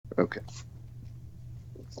Okay.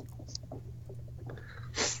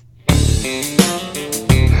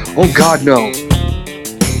 Oh, God, no.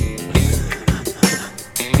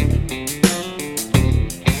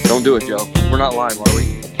 Don't do it, Joe. We're not live, are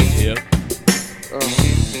we? Yep.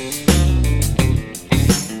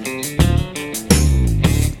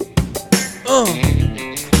 I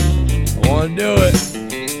want to do it.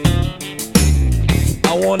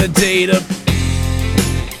 I want to date her.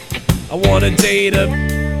 I want to date her.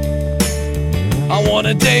 I want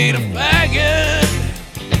to date a faggot.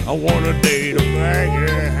 I want to date a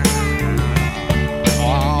faggot.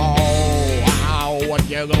 Oh, wow, what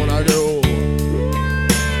you gonna do?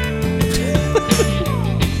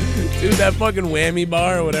 Dude, that fucking whammy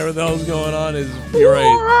bar or whatever the hell's going on is, you're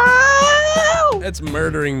right. That's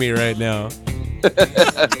murdering me right now.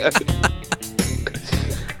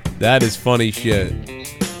 That is funny shit.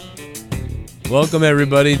 Welcome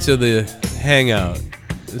everybody to the hangout.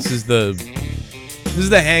 This is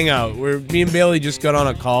the hangout where me and Bailey just got on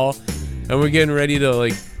a call and we're getting ready to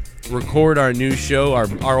like record our new show,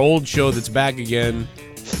 our old show that's back again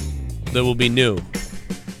that will be new.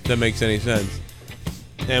 If that makes any sense.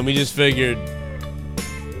 And we just figured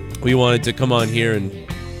we wanted to come on here and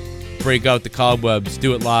break out the cobwebs,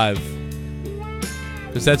 do it live.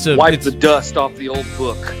 Cause that's wipe the dust off the old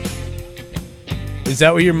book. Is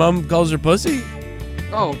that what your mom calls her pussy?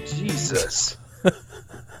 Oh, Jesus.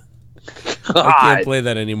 I can't play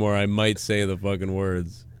that anymore. I might say the fucking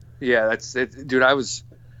words. Yeah, that's it. Dude, I was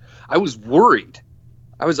worried.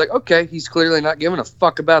 I was like, okay, he's clearly not giving a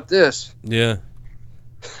fuck about this. Yeah.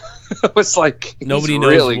 I was like, nobody he's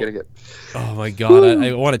knows really gonna get. Oh my God,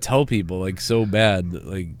 I want to tell people like so bad.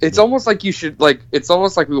 Like it's almost like you should like. It's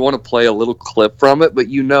almost like we want to play a little clip from it, but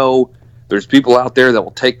you know, there's people out there that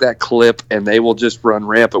will take that clip and they will just run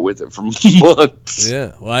rampant with it for months.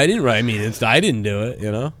 Yeah. Well, I didn't. I mean, I didn't do it.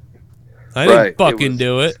 You know, I didn't fucking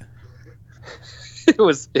do it. It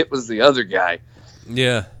was the other guy.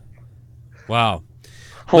 Yeah. Wow.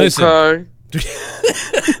 Okay.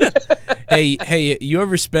 Hey, you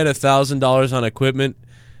ever spent $1,000 on equipment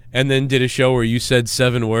and then did a show where you said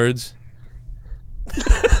 7 words?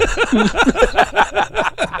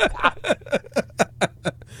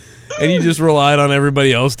 And you just relied on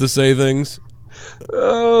everybody else to say things?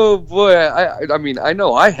 Oh boy, I mean, I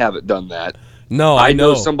know I haven't done that. No, I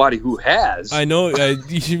know somebody who has. I know I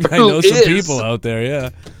know some people out there,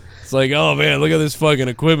 yeah. It's like, oh man, look at this fucking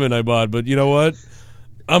equipment I bought, but you know what?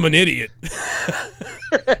 I'm an idiot.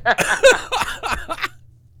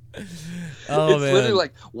 Oh, it's man. literally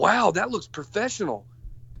like, wow, that looks professional.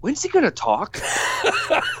 When's he gonna talk?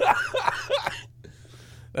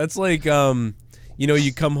 That's like, you know,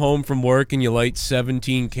 you come home from work and you light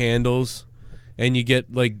 17 candles, and you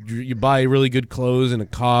get like you buy really good clothes and a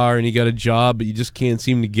car, and you got a job, but you just can't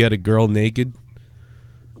seem to get a girl naked.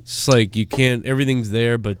 It's like you can't. Everything's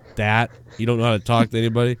there, but you don't know how to talk to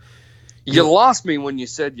anybody. You lost me when you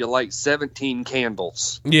said you light 17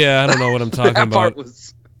 candles. Yeah, I don't know what I'm talking about.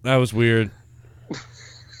 That was weird.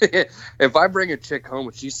 If I bring a chick home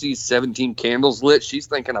and she sees 17 candles lit, she's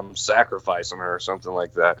thinking I'm sacrificing her or something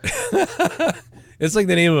like that. It's like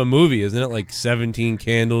the name of a movie, isn't it? Like 17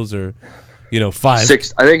 candles or, you know, 5.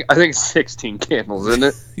 6. I think 16 candles, isn't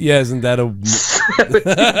it? Yeah, isn't that a... 17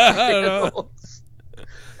 candles.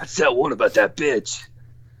 That's that one about that bitch.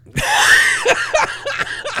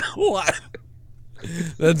 What?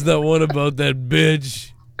 That's that one about that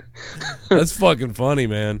bitch. That's fucking funny,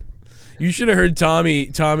 man. You should have heard Tommy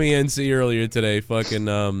NC earlier today.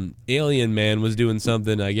 Fucking Alien Man was doing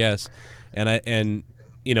something, I guess, and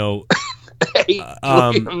you know,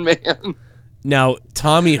 Alien Man. Now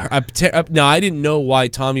Tommy, now I didn't know why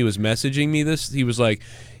Tommy was messaging me this. He was like,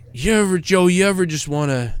 you ever just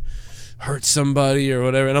want to hurt somebody or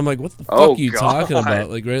whatever? And I'm like, what the fuck are you talking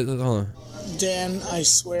about? Like, right? Hold on. Dan, I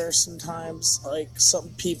swear sometimes, like, some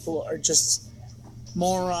people are just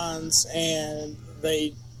morons and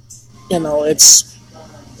they, you know, it's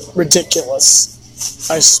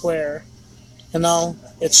ridiculous. I swear. You know,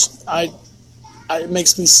 it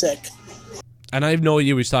makes me sick. And I have no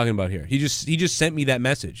idea what he's talking about here. He just sent me that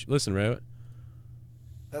message. Listen, right?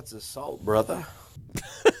 That's assault, brother.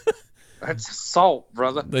 That's assault,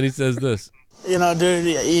 brother. Then he says this. You know, dude,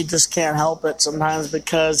 you just can't help it sometimes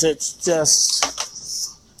because it's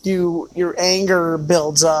just your anger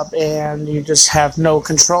builds up and you just have no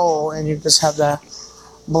control and you just have that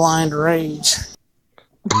blind rage.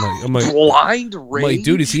 I'm like, blind rage? I'm like,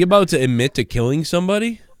 dude, is he about to admit to killing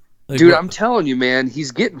somebody? Like, dude, I'm telling you, man,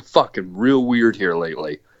 he's getting fucking real weird here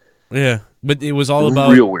lately. Yeah, but it was all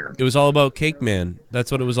about real weird. It was all about Cake Man.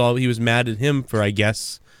 That's what it was all. He was mad at him for, I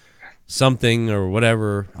guess, something or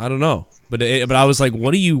whatever. I don't know. But I was like,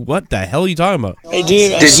 what the hell are you talking about? Hey,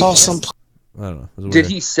 dude, I saw some. I don't know. It was Did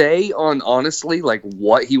weird. he say on honestly like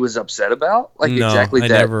what he was upset about? Like No, exactly I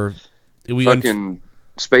that never. fucking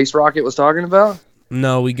space rocket was talking about?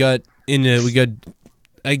 No, the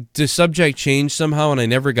subject changed somehow, and I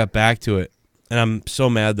never got back to it, and I'm so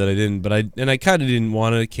mad that I didn't. But I kind of didn't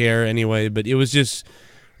want to care anyway. But it was just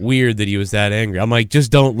weird that he was that angry. I'm like,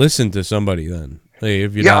 just don't listen to somebody then. Like,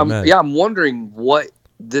 if you're not mad. Yeah, I'm wondering what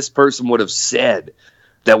this person would have said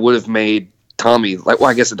that would have made Tommy like. Well,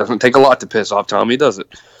 I guess it doesn't take a lot to piss off Tommy, does it?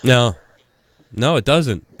 No, it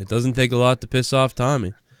doesn't. It doesn't take a lot to piss off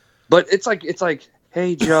Tommy. But it's like,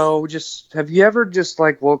 hey Joe, just have you ever just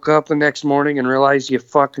like woke up the next morning and realized you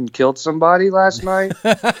fucking killed somebody last night?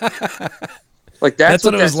 Like that's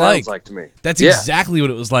what it was like to me. That's exactly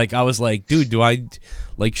what it was like. I was like, dude,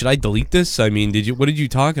 should I delete this? I mean, what did you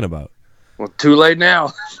talking about? Well, too late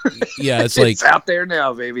now. Yeah, it's like it's out there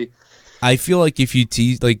now, baby. I feel like if you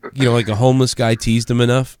tease, like a homeless guy teased them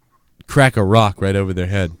enough, crack a rock right over their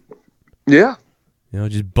head. Yeah.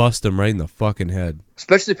 Just bust them right in the fucking head.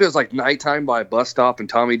 Especially if it was like nighttime by a bus stop and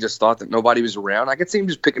Tommy just thought that nobody was around. I could see him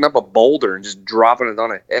just picking up a boulder and just dropping it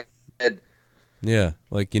on a head. Yeah,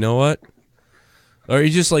 like, you know what? Or he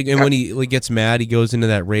just like, and when he like gets mad, he goes into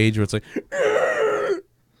that rage where it's like,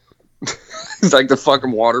 He's like the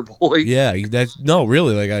fucking water boy. Yeah,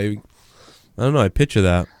 really, like I don't know, I picture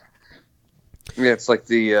that. Yeah, it's like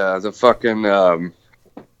the fucking well,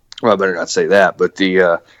 I better not say that, but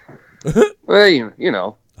the well, you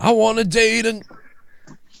know. I want to date and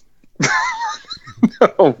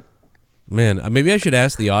No. Man, maybe I should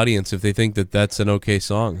ask the audience if they think that that's an okay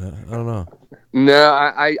song. I don't know. No,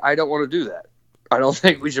 I don't want to do that. I don't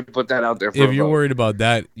think we should put that out there for If you're worried about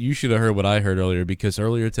that, you should have heard what I heard earlier, because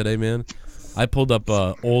earlier today, man, I pulled up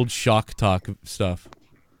old Shock Talk stuff.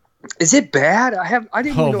 Is it bad? I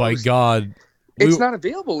didn't Oh even know my god. It's not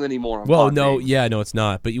available anymore on Podbean. No, it's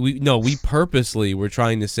not. But we purposely were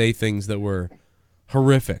trying to say things that were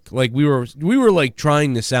horrific. Like we were like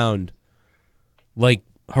trying to sound like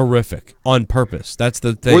horrific on purpose. That's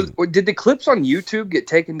the thing. Did the clips on YouTube get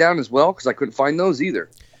taken down as well? Because I couldn't find those either.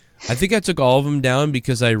 I think I took all of them down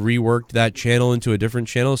because I reworked that channel into a different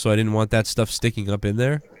channel, so I didn't want that stuff sticking up in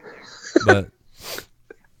there. But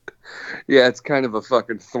yeah, it's kind of a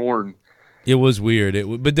fucking thorn. It was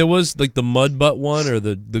weird. But there was like the mud butt one, or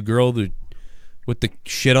the girl with the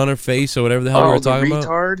shit on her face, or whatever the hell we were talking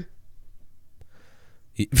retard?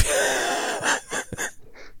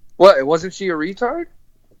 What? Wasn't she a retard?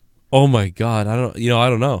 Oh my god! I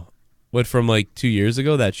don't know. What, from like 2 years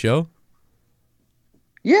ago, that show?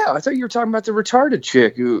 Yeah, I thought you were talking about the retarded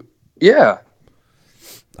chick who. Yeah.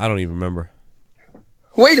 I don't even remember.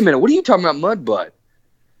 Wait a minute. What are you talking about, mud butt?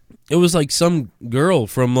 It was like some girl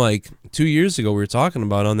from like 2 years ago we were talking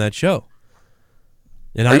about on that show.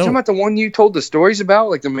 And are you talking about the one you told the stories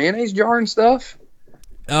about, like the mayonnaise jar and stuff?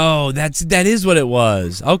 Oh, that is what it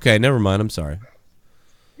was. Okay, never mind. I'm sorry.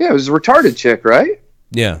 Yeah, it was a retarded chick, right?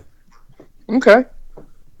 Yeah. Okay.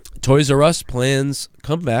 Toys R Us plans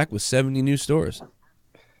comeback with 70 new stores.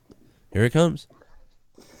 Here it comes.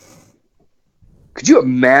 Could you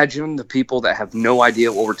imagine the people that have no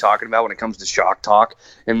idea what we're talking about when it comes to Shock Talk,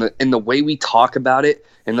 and the way we talk about it,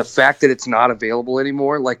 and the fact that it's not available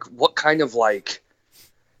anymore? Like, what kind of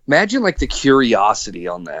imagine like the curiosity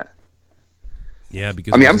on that. Yeah,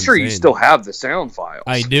 because I'm sure you still have the sound files.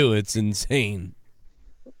 I do. It's insane.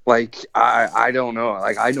 Like, I don't know.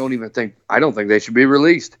 Like, I don't think they should be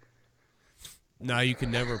released. No,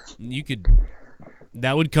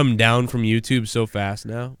 that would come down from YouTube so fast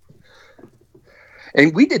now.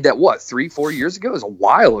 And we did that, 3-4 years ago? It was a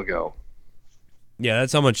while ago. Yeah,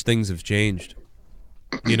 that's how much things have changed.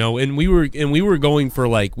 And we were going for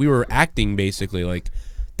we were acting basically, like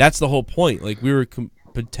that's the whole point. Like we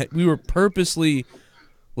were purposely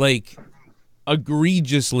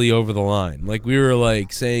egregiously over the line. Like we were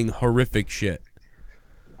saying horrific shit.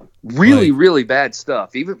 Really, really bad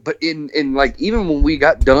stuff. Even when we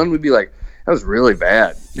got done, we'd be like, that was really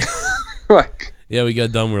bad. Yeah, we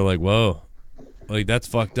got done. We're like, whoa. Like, that's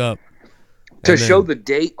fucked up. To show the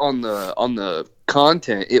date on the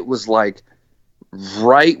content, it was right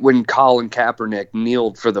when Colin Kaepernick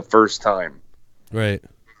kneeled for the first time. Right.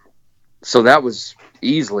 So that was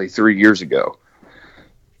easily 3 years ago.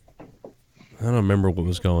 I don't remember what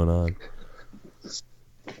was going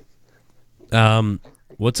on.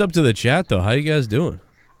 What's up to the chat, though? How you guys doing?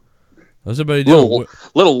 How's everybody doing?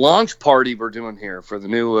 Little launch party we're doing here for the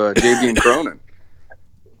new JB and Cronin.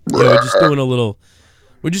 Yeah,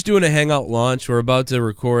 we're just doing a hangout launch. We're about to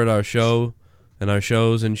record our show and our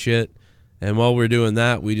shows and shit. And while we're doing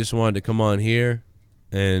that, we just wanted to come on here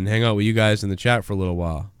and hang out with you guys in the chat for a little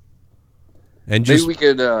while. And maybe we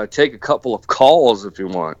could take a couple of calls if you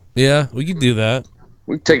want. Yeah, we could do that.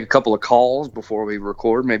 We can take a couple of calls before we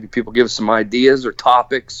record. Maybe people give us some ideas or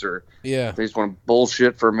topics, or yeah, they just want to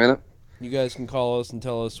bullshit for a minute. You guys can call us and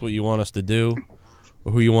tell us what you want us to do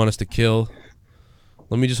or who you want us to kill.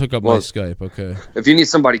 Let me just hook up my Skype, okay? If you need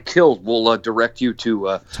somebody killed, we'll direct you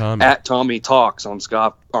to Tommy. at Tommy Talks on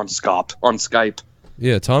Skype.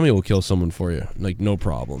 Yeah, Tommy will kill someone for you, like no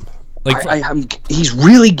problem. Like he's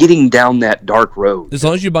really getting down that dark road. As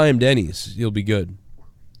long as you buy him Denny's, you'll be good.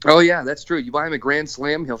 Oh yeah, that's true. You buy him a Grand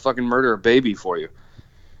Slam, he'll fucking murder a baby for you.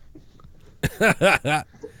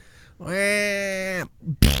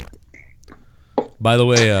 By the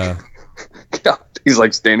way, God, he's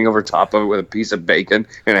like standing over top of it with a piece of bacon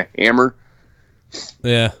and a hammer.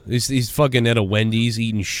 Yeah, he's fucking at a Wendy's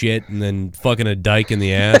eating shit and then fucking a dyke in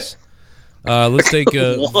the ass. Let's take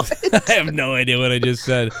a... I have no idea what I just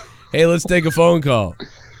said. Hey, let's take a phone call.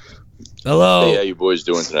 Hello? Hey, how you boys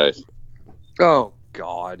doing tonight? Oh,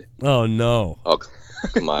 God. Oh, no. Oh,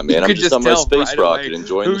 come on, man. I'm just on my space rocket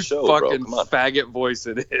enjoying the show, bro. Come on. Faggot voice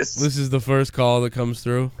it is. This is the first call that comes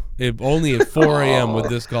through. Only at 4 a.m. would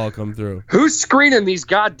this call come through. Who's screening these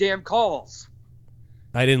goddamn calls?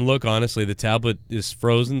 I didn't look, honestly. The tablet is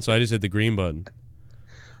frozen, so I just hit the green button.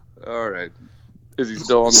 All right. Is he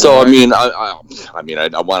still on the So, line?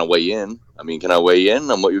 I want to weigh in. I mean, can I weigh in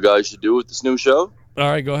on what you guys should do with this new show? All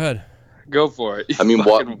right, go ahead. Go for it. I mean,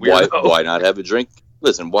 why not have a drink?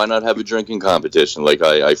 Listen, why not have a drinking competition? Like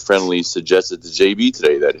I friendly suggested to JB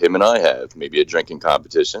today that him and I have maybe a drinking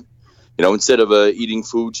competition. You know, instead of a eating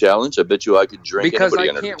food challenge, I bet you I could drink because anybody I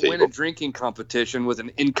under the can't table. win a drinking competition with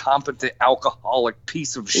an incompetent alcoholic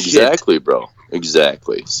piece of shit. Exactly, bro.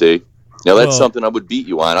 Exactly. See? Now, that's something I would beat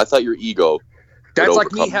you on. I thought your ego would That's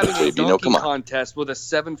like me overcome having a JB. No, dunking come on. contest with a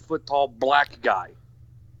 7-foot-tall black guy.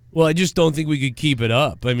 Well, I just don't think we could keep it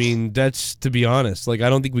up. I mean, that's, to be honest, like, I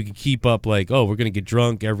don't think we could keep up, like, oh, we're going to get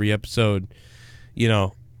drunk every episode, you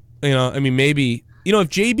know, I mean, maybe, if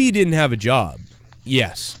JB didn't have a job,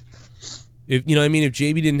 yes. If, if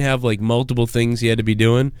JB didn't have, like, multiple things he had to be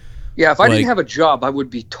doing. Yeah, if I didn't have a job, I would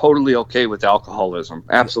be totally okay with alcoholism.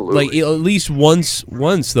 Absolutely. Like, at least once,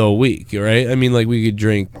 though, a week, right? I mean, like, we could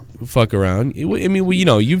drink, fuck around. I mean,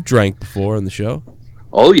 you've drank before on the show.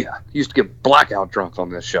 Oh, yeah. Used to get blackout drunk on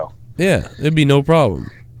this show. Yeah, it'd be no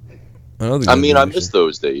problem. I miss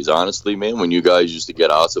those days, honestly, man, when you guys used to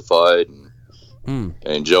get ossified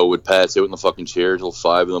and Joe would pass out in the fucking chair till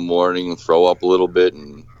 5 in the morning and throw up a little bit,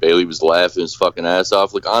 and Bailey was laughing his fucking ass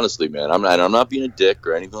off. Like, honestly, man, I'm not being a dick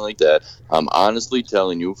or anything like that. I'm honestly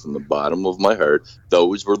telling you from the bottom of my heart,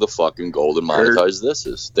 those were the fucking golden monetized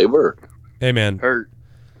thises. They were. Hey, man. Hurt.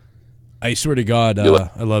 I swear to God,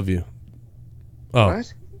 I love you. Oh,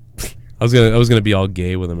 what? I was gonna be all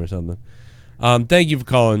gay with him or something. Thank you for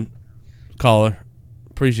calling, caller.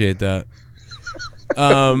 Appreciate that.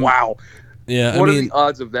 Wow. Yeah. What are the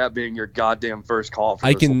odds of that being your goddamn first call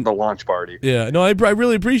for the launch party? Yeah. No, I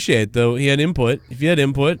really appreciate it, though. He had input. If you had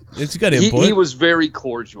input, it's got input. He was very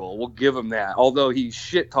cordial. We'll give him that. Although he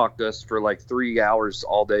shit talked us for like 3 hours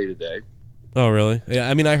all day today. Oh, really? Yeah.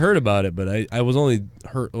 I mean, I heard about it, but I was only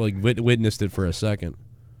witnessed it for a second.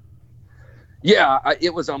 Yeah,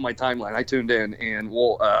 it was on my timeline. I tuned in, and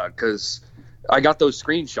because I got those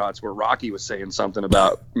screenshots where Rocky was saying something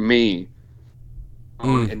about me.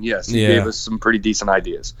 And yes, he gave us some pretty decent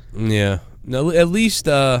ideas. Yeah. No, at least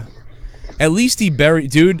he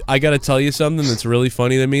buried... Dude, I gotta tell you something that's really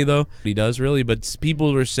funny to me, though. He does, really, but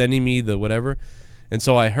people were sending me the whatever, and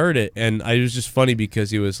so I heard it, and it was just funny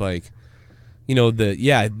because he was like... he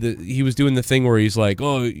was doing the thing where he's like,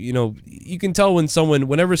 oh, you can tell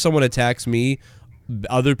whenever someone attacks me,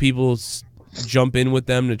 other people jump in with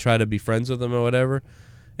them to try to be friends with them or whatever.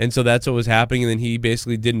 And so that's what was happening. And then he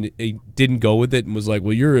basically didn't go with it and was like,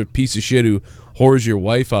 well, you're a piece of shit who whores your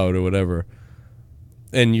wife out or whatever.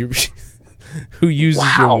 And you who uses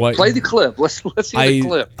your wife. Play the clip. Let's hear the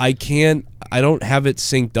clip. I don't have it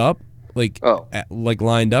synced up, like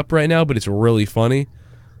lined up right now, but it's really funny.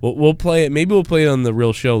 We'll play it. Maybe we'll play it on the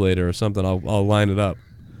real show later or something. I'll line it up.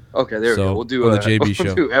 Okay, there we go. We'll do on the JB show.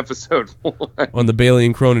 We'll do episode 1 on the Bailey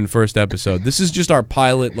and Cronin first episode. This is just our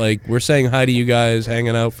pilot. Like, we're saying hi to you guys,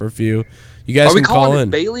 hanging out for a few. You guys can call in. Are we calling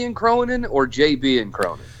it Bailey and Cronin or JB and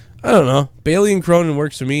Cronin? I don't know. Bailey and Cronin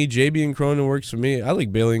works for me. JB and Cronin works for me. I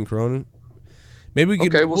like Bailey and Cronin. Maybe we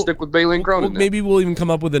could. Okay, we'll stick with Bailey and Cronin. Maybe we'll even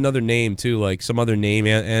come up with another name too, like some other name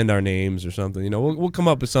and our names or something. We'll come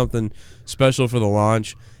up with something special for the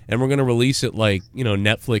launch, and we're gonna release it like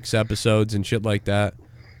Netflix episodes and shit like that.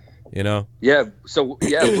 You know? Yeah. So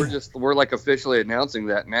yeah, we're like officially announcing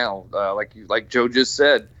that now. Like Joe just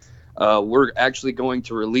said, we're actually going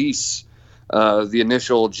to release the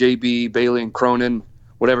initial JB, Bailey, and Cronin,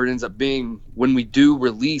 whatever it ends up being. When we do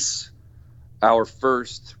release our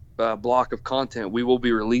first block of content, we will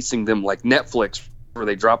be releasing them like Netflix, where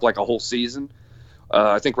they drop like a whole season.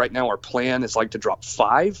 I think right now our plan is like to drop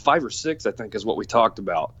five or six, I think is what we talked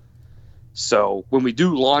about. So when we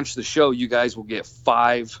do launch the show, you guys will get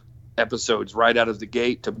 5 episodes right out of the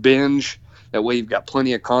gate to binge. That way you've got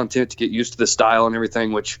plenty of content to get used to the style and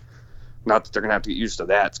everything, which not that they're going to have to get used to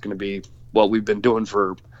that. It's going to be what we've been doing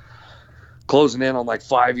for closing in on like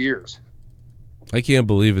 5 years. I can't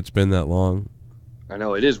believe it's been that long. I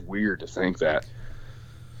know, it is weird to think that.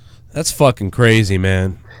 That's fucking crazy,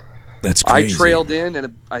 man. That's crazy. I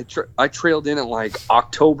trailed in at like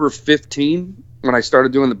October 15 when I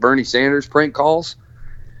started doing the Bernie Sanders prank calls.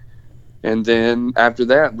 And then after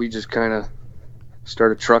that, we just kind of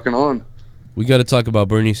started trucking on. We got to talk about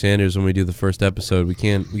Bernie Sanders when we do the first episode. We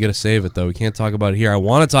got to save it, though. We can't talk about it here. I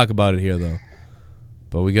want to talk about it here, though.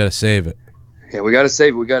 But we got to save it. Yeah, we got to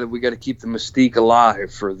save it. We got to keep the mystique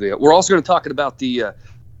alive for the... We're also going to talk about the... I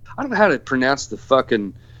don't know how to pronounce the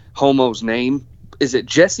fucking homo's name. Is it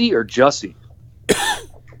Jesse or Jussie?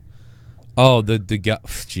 Oh, the guy...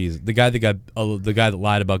 Jeez. The guy that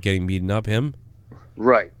lied about getting beaten up, him?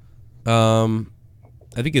 Right. I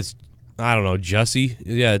think it's... I don't know, Jussie.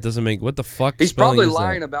 Yeah, it doesn't make... What the fuck? He's probably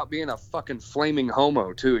lying about being a fucking flaming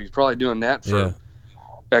homo, too. He's probably doing that for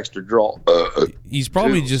extra draw. He's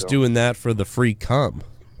probably just doing that for the free cum.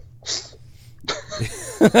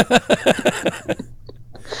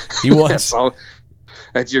 He wants...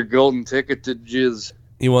 That's your golden ticket to jizz.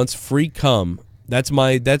 He wants free cum. That's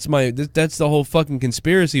the whole fucking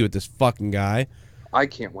conspiracy with this fucking guy. I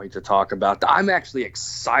can't wait to talk about that. I'm actually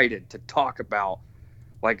excited to talk about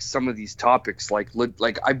like some of these topics. Like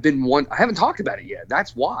I haven't talked about it yet.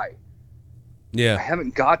 That's why. Yeah. I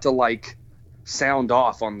haven't got to like sound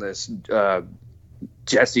off on this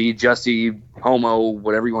Jussie, homo,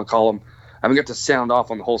 whatever you want to call him. I haven't got to sound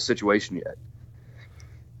off on the whole situation yet.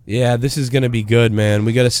 Yeah, this is going to be good, man.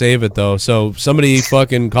 We got to save it, though. So somebody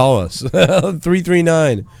fucking call us.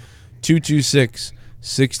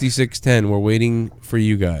 339-226-6610. We're waiting for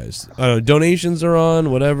you guys. Donations are on,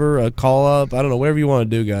 whatever. A call up. I don't know, whatever you want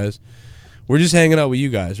to do, guys. We're just hanging out with you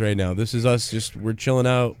guys right now. This is us. We're chilling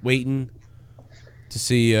out, waiting to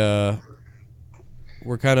see. We're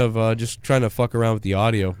kind of just trying to fuck around with the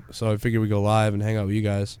audio. So I figured we'd go live and hang out with you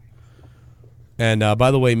guys. And by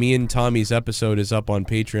the way, me and Tommy's episode is up on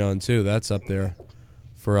Patreon too. That's up there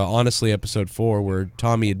for Honestly episode 4, where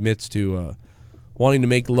Tommy admits to wanting to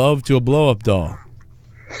make love to a blow-up doll.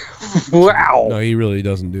 Wow. No, he really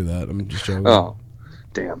doesn't do that. I'm just joking. Oh,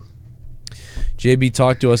 damn. JB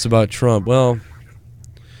talked to us about Trump. Well,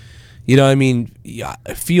 you know, I mean,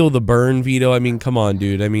 feel the burn, Vito. I mean, come on,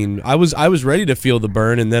 dude. I mean, I was ready to feel the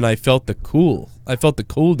burn, and then I felt the cool. I felt the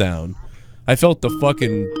cool down. I felt the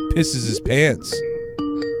fucking pisses his pants.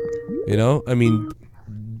 You know? I mean,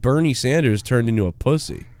 Bernie Sanders turned into a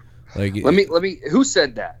pussy. Like, let me who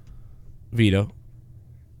said that? Vito.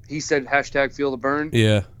 He said hashtag feel the burn?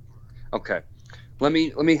 Yeah. Okay. Let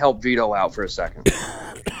me help Vito out for a second.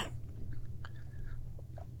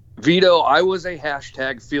 Vito, I was a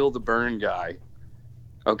hashtag feel the burn guy.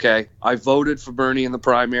 Okay? I voted for Bernie in the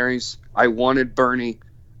primaries. I wanted Bernie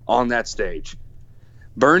on that stage.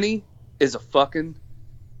 Bernie is a fucking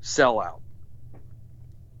sellout.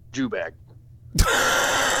 Jew bag.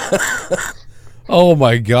 Oh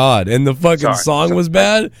my god. And the fucking song was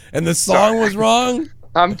bad? And the song was wrong?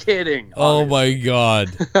 I'm kidding. Oh my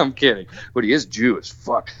god. I'm kidding. But he is Jew as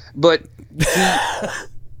fuck. But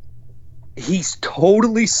he's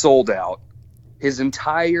totally sold out his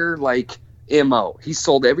entire like MO. He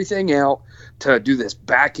sold everything out to do this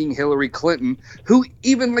backing Hillary Clinton, who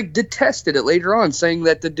even like detested it later on, saying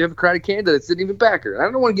that the Democratic candidates didn't even back her. I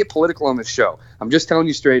don't want to get political on this show. I'm just telling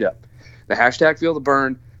you straight up. The hashtag feel the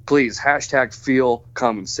burn. Please, hashtag feel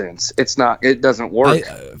common sense. It doesn't work.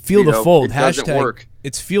 Feel the fold. It doesn't work.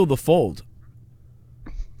 It's feel the fold.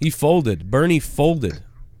 He folded. Bernie folded.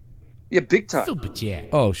 Yeah, big time. Super chat.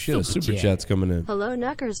 Oh shit, a super chat's coming in. Hello,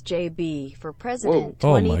 Knuckers JB for president.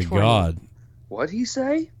 Oh 2020. my god. What'd he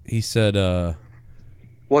say? He said, well,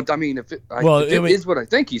 I mean, if it is what I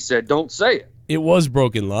think he said, don't say it. It was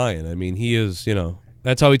Broken Lion. I mean, he is, you know,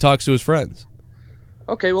 that's how he talks to his friends.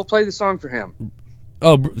 Okay, we'll play the song for him.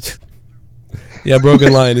 Oh, yeah,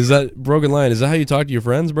 Broken Lion. Is that how you talk to your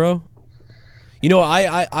friends, bro? You know,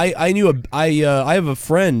 I have a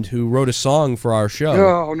friend who wrote a song for our show.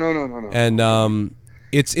 No. And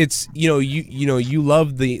It's you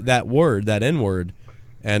love that word, that N word,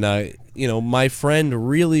 and my friend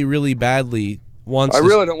really badly wants. I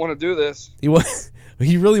really don't want to do this.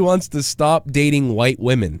 He really wants to stop dating white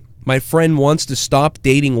women. My friend wants to stop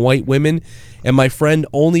dating white women, and my friend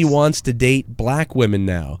only wants to date black women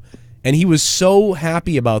now. And he was so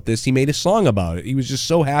happy about this. He made a song about it. He was just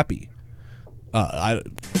so happy. I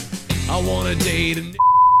want to date a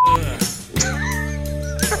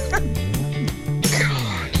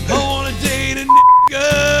I want to date a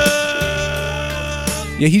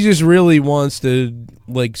Yeah, he just really wants to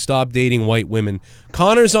stop dating white women.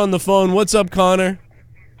 Connor's on the phone. What's up, Connor?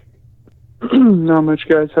 Not much,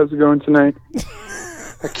 guys. How's it going tonight?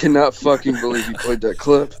 I cannot fucking believe you played that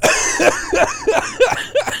clip.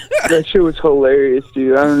 That shit was hilarious,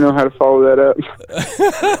 dude. I don't know how to follow that up.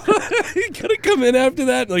 You gotta come in after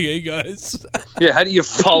that, hey guys. Yeah, how do you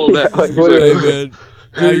follow that? Hey, man.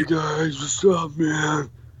 Hey guys, what's up, man?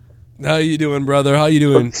 How you doing, brother? How you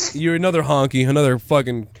doing? You're another honky, another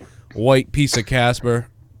fucking white piece of Casper.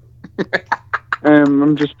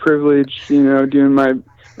 I'm just privileged, doing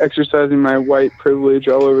exercising my white privilege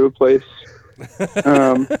all over the place.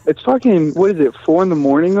 It's fucking, what is it, 4 in the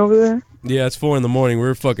morning over there? Yeah, it's 4 in the morning.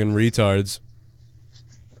 We're fucking retards.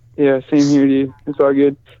 Yeah, same here, dude. It's all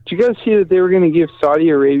good. Did you guys see that they were going to give Saudi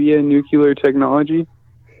Arabia nuclear technology?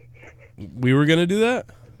 We were going to do that?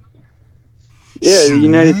 Yeah, the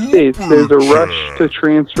United States. There's a rush to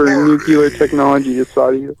transfer nuclear technology to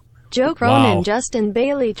Saudi. Joe Cronin, Wow. Justin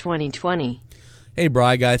Bailey 2020. Hey,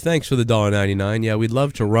 Bri Guy, thanks for the $1.99. Yeah, we'd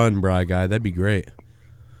love to run, Bri Guy. That'd be great.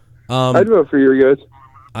 I'd vote for you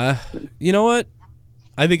guys. You know what?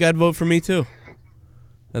 I think I'd vote for me too.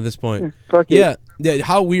 At this point, Fuck yeah.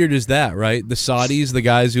 How weird is that, right? The Saudis, the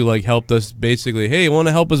guys who helped us, basically. Hey, you want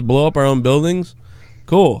to help us blow up our own buildings?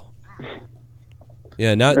 Cool.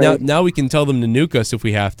 Yeah. Now we can tell them to nuke us if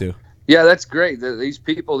we have to. Yeah, that's great. These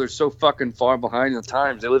people, they're so fucking far behind the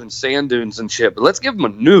times. They live in sand dunes and shit. But let's give them a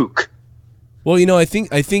nuke. Well, I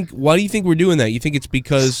think. Why do you think we're doing that? You think it's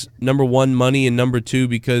because number one, money, and number two,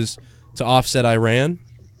 because to offset Iran?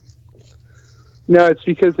 No, it's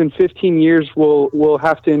because in 15 years we'll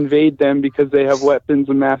have to invade them because they have weapons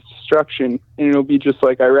of mass destruction, and it'll be just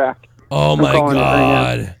like Iraq. Oh my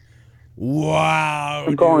God! Right, wow!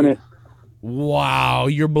 I'm calling it. Wow,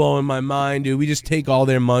 you're blowing my mind, dude. We just take all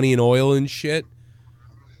their money and oil and shit.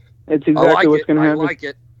 It's exactly what's going to happen. I like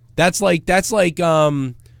it. That's like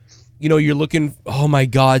you're looking. Oh my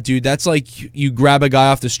God, dude! That's like you grab a guy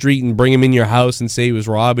off the street and bring him in your house and say he was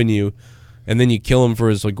robbing you, and then you kill him for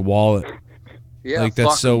his wallet. Yeah,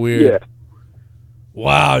 that's so weird. Yeah.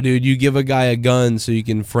 Wow, dude, you give a guy a gun so you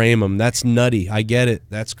can frame him. That's nutty. I get it.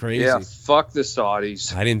 That's crazy. Yeah, fuck the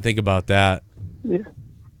Saudis. I didn't think about that. Yeah.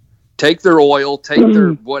 Take their oil, take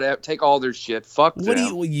their whatever, take all their shit. Fuck them.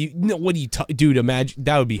 Dude, imagine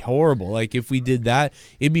that would be horrible. If we did that,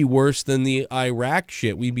 it'd be worse than the Iraq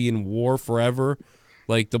shit. We'd be in war forever.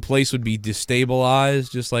 The place would be destabilized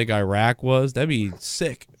just like Iraq was. That'd be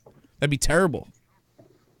sick. That'd be terrible.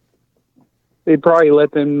 They'd probably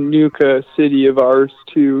let them nuke a city of ours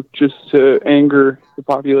too, just to anger the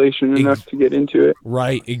population enough to get into it.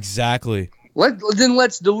 Right, exactly. Then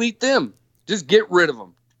let's delete them. Just get rid of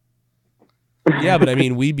them. Yeah, but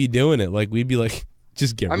we'd be doing it. We'd be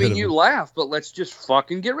just get rid of them. You laugh, but let's just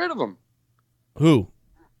fucking get rid of them. Who?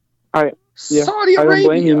 Saudi Arabia. I don't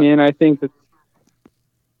blame you, man. I think that.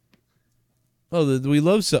 Oh, we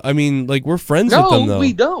love we're friends with them, though. No,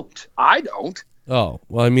 we don't. I don't. Oh,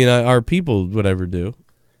 well, our people would ever do.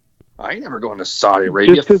 I ain't never going to Saudi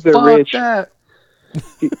Arabia. Just because they're rich. That.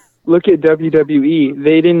 Look at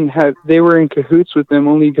WWE. They were in cahoots with them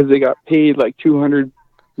only because they got paid $200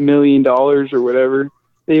 million or whatever.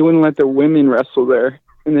 They wouldn't let their women wrestle there.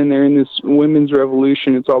 And then they're in this women's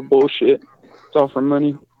revolution. It's all bullshit. It's all for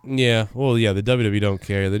money. Yeah, well, yeah, the WWE don't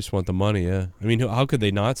care. They just want the money, yeah. How could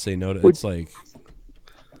they not say no to it? It's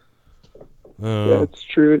yeah, it's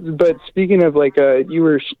true. But speaking of we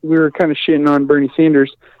were kind of shitting on Bernie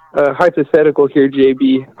Sanders. Hypothetical here,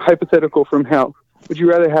 JB. Hypothetical from hell. Would you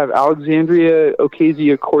rather have Alexandria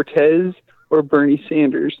Ocasio-Cortez or Bernie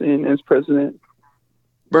Sanders as president?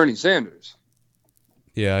 Bernie Sanders.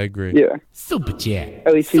 Yeah, I agree. Yeah. Super chat.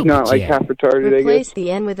 At least he's not half retarded, I guess. Replace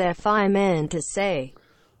the N with F-I-M-N to say.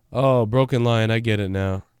 Oh, broken line. I get it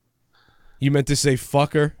now. You meant to say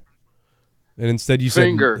fucker? And instead you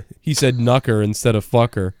Finger. He said knucker instead of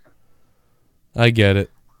fucker. I get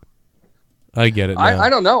it. I get it now. I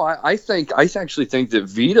don't know. I actually think that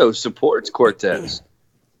Vito supports Cortez.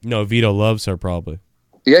 No, Vito loves her probably.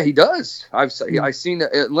 Yeah, he does. I've seen it,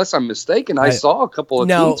 unless I'm mistaken. I saw a couple of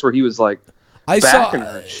tweets where he was like, backing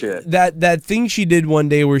her and shit. That thing she did one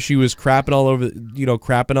day where she was crapping all over,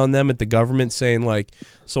 crapping on them at the government, saying like,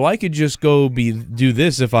 so I could just go do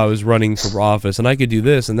this if I was running for office, and I could do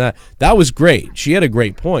this and that. That was great. She had a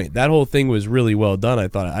great point. That whole thing was really well done. I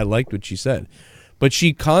thought I liked what she said. But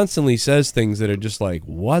she constantly says things that are just like,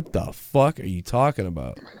 what the fuck are you talking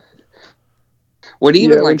about? When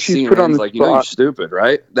even she's put on like, you're stupid,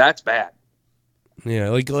 right? That's bad. Yeah,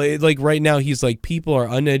 like right now he's like, people are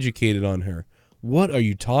uneducated on her. What are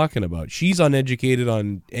you talking about? She's uneducated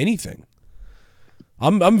on anything.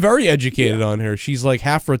 I'm very educated on her. She's like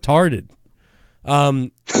half retarded.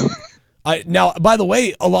 Now, by the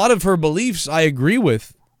way, a lot of her beliefs I agree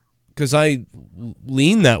with because I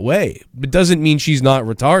lean that way. But doesn't mean she's not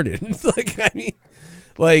retarded.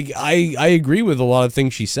 I agree with a lot of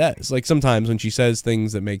things she says. Like sometimes when she says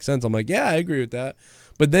things that make sense, I'm like, yeah, I agree with that.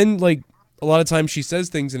 But then like a lot of times she says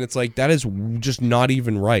things and it's like, that is just not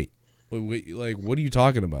even right. Like, what are you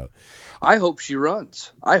talking about? I hope she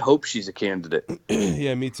runs. I hope she's a candidate.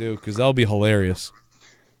 Yeah, me too, because that'll be hilarious.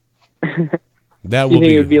 That will be.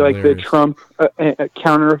 You think it would be hilarious. Like the Trump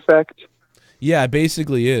counter effect? Yeah, it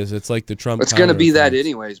basically is. It's like the Trump. It's going to be that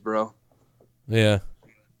anyways, bro. Yeah.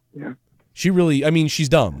 Yeah. She really. I mean, she's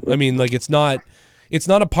dumb. I mean, like it's not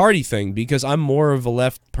a party thing because I'm more of a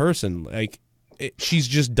left person. Like, she's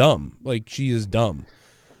just dumb. Like she is dumb.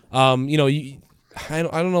 I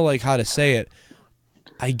don't know like how to say it.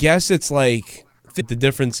 I guess it's like the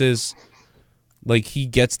difference is like he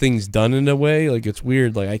gets things done in a way. Like it's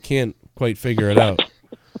weird. Like I can't quite figure it out.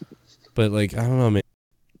 But like I don't know, man.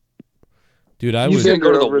 Dude, she's gonna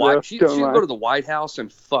go to the White. She's gonna go to the White House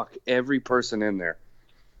and fuck every person in there.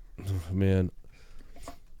 Oh, man,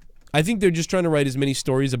 I think they're just trying to write as many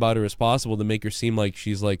stories about her as possible to make her seem like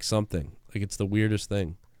she's like something. Like it's the weirdest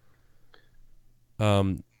thing.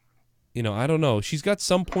 I don't know. She's got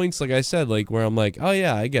some points, like I said, like where I'm like, oh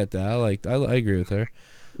yeah, I get that. I agree with her.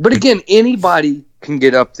 But again, anybody can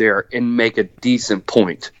get up there and make a decent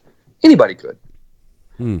point. Anybody could.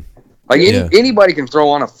 Anybody can throw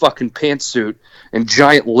on a fucking pantsuit and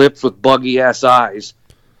giant lips with buggy ass eyes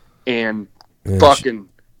and fucking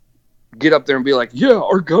get up there and be like, yeah,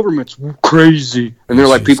 our government's crazy. And they're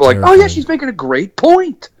like, people terrifying. Like, oh yeah, she's making a great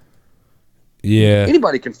point. Yeah.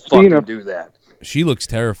 Anybody can fucking do that. She looks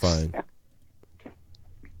terrifying.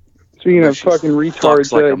 Speaking of fucking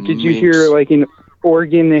retards, did you hear like in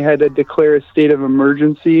Oregon they had to declare a state of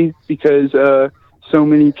emergency because so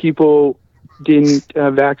many people didn't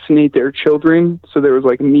vaccinate their children, so there was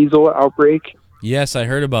like a measles outbreak? Yes, I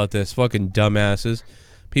heard about this. Fucking dumbasses.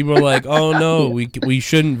 People are like, oh no, we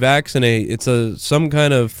shouldn't vaccinate. It's some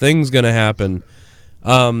kind of thing's gonna happen.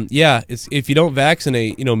 Yeah, it's if you don't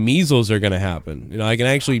vaccinate, measles are gonna happen. I can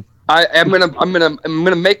actually. I'm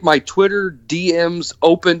gonna make my Twitter DMs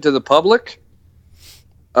open to the public.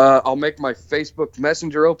 I'll make my Facebook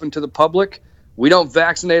Messenger open to the public. We don't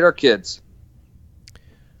vaccinate our kids.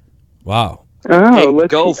 Wow.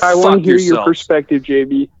 Oh, I want to hear your perspective,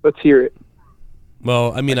 JB. Let's hear it.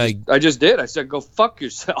 Well, I mean, I just did. I said, go fuck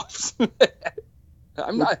yourselves.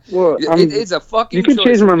 I'm not. Well, it's a fucking you can choice.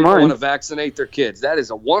 Change my mind. Want to vaccinate their kids? That is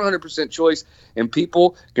a 100% choice, and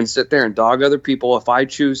people can sit there and dog other people. If I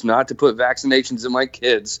choose not to put vaccinations in my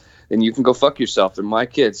kids, then you can go fuck yourself. They're my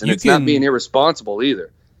kids, and it's not being irresponsible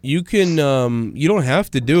either. You can. You don't have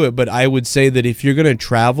to do it, but I would say that if you're gonna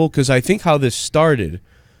travel, because I think how this started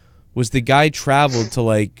was the guy traveled to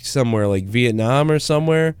like somewhere like Vietnam or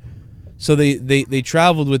somewhere, so they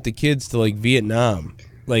traveled with the kids to like Vietnam.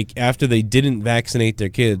 Like after they didn't vaccinate their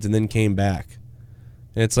kids and then came back.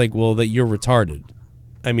 And it's like, well, that you're retarded.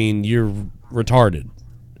 I mean, you're retarded.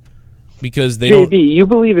 Because they don't... JB, you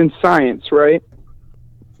believe in science, right?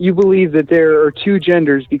 You believe that there are two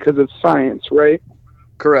genders because of science, right?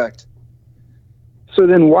 Correct. So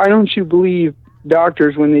then why don't you believe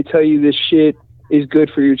doctors when they tell you this shit is good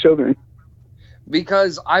for your children?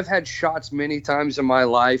 Because I've had shots many times in my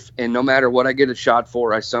life, and no matter what I get a shot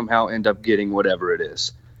for, I somehow end up getting whatever it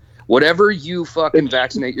is. Whatever you fucking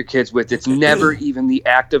vaccinate your kids with, it's never even the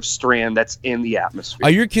active strand that's in the atmosphere.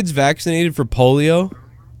 Are your kids vaccinated for polio?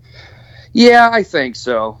 Yeah, I think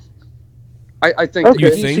so. I think. Okay.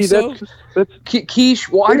 You think so? That's Quiche,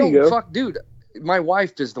 well, I don't fuck, dude. My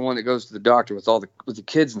wife is the one that goes to the doctor with with the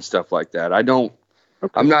kids and stuff like that. I don't.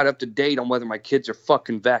 Okay. I'm not up to date on whether my kids are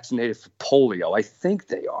fucking vaccinated for polio. I think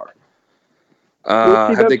they are.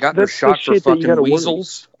 Have they got their shot for fucking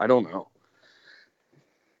weasels? I don't know.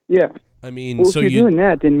 Yeah. I mean, well, so if you're doing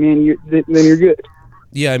that, then man, then you're good.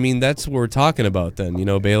 Yeah, I mean, that's what we're talking about then, you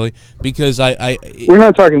know, Bailey, because we're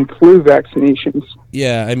not talking flu vaccinations.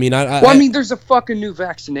 Yeah, I mean, I mean, there's a fucking new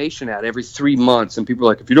vaccination out every 3 months, and people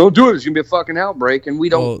are like, if you don't do it, it's gonna be a fucking outbreak, and we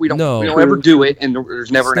don't ever do it, and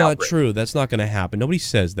there's never an outbreak. That's not true. That's not going to happen. Nobody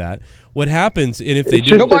says that. What happens, and if they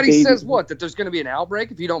do, nobody says what, that there's going to be an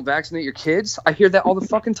outbreak if you don't vaccinate your kids. I hear that all the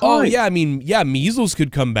fucking time. Oh yeah, I mean, yeah, measles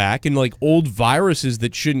could come back, and like old viruses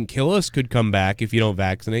that shouldn't kill us could come back if you don't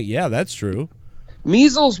vaccinate. Yeah, that's true.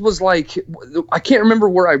 Measles was like, I can't remember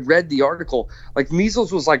where I read the article. Like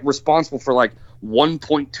measles was like responsible for like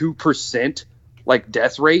 1.2% like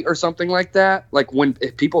death rate or something like that. Like when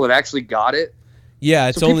people that actually got it. Yeah,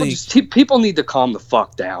 it's only people need to calm the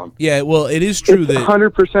fuck down. Yeah, well, it is true it's that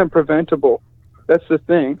 100% preventable. That's the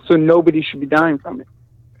thing. So nobody should be dying from it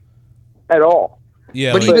at all.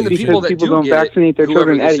 Yeah, but even the people that don't vaccinate their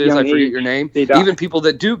children at a young age, your name. Even people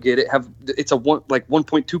that do get it have it's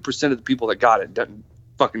 1.2% of the people that got it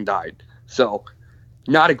fucking died. So,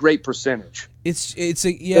 not a great percentage.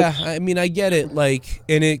 I mean, I get it. Like,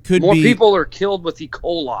 and it could more be people are killed with E.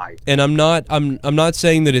 coli. And I'm not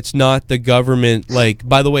saying that it's not the government. Like,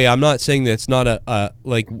 by the way, I'm not saying that it's not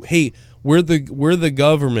hey, we're the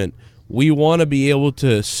government. We want to be able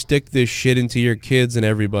to stick this shit into your kids and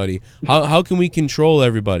everybody. How can we control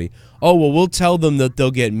everybody? Oh, well, we'll tell them that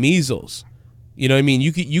they'll get measles. You know what I mean?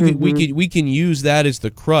 We can use that as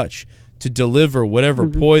the crutch to deliver whatever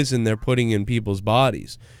poison they're putting in people's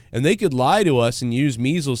bodies. And they could lie to us and use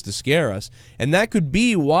measles to scare us. And that could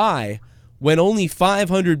be why, when only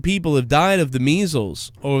 500 people have died of the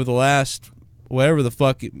measles over the last whatever the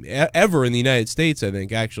fuck ever in the United States, I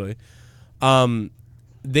think, actually,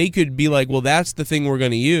 they could be like, well, that's the thing we're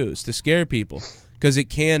going to use to scare people, because it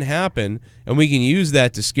can happen, and we can use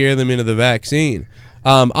that to scare them into the vaccine.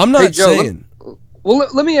 I'm not saying...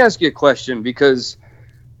 Let me ask you a question, because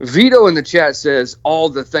Vito in the chat says all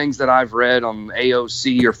the things that I've read on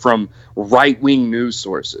AOC are from right-wing news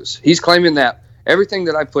sources. He's claiming that everything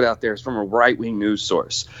that I put out there is from a right-wing news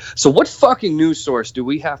source. So what fucking news source do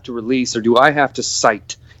we have to release, or do I have to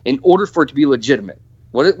cite in order for it to be legitimate?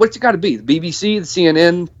 What's it got to be? The BBC, the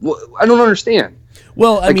CNN? I don't understand.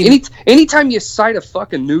 Well, I mean, anytime you cite a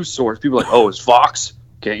fucking news source, people are like, oh, it's Fox.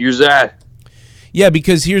 Can't use that. Yeah,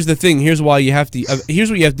 because here's the thing. Here's why you have to. Here's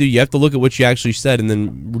what you have to do. You have to look at what you actually said and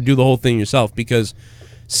then do the whole thing yourself. Because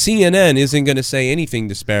CNN isn't going to say anything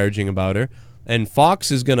disparaging about her, and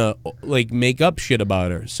Fox is going to like make up shit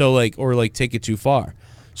about her. So or take it too far.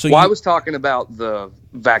 So I was talking about the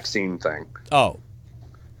vaccine thing. Oh.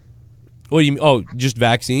 What do you mean? Oh, just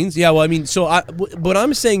vaccines? Yeah, well, I mean, so what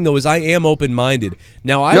I'm saying, though, is I am open-minded.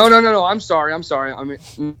 Now, No, I'm sorry. I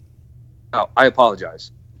mean, no, I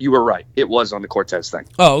apologize. You were right. It was on the Cortez thing.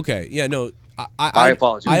 Oh, okay. Yeah, no, I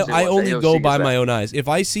apologize. I only go by my own eyes. If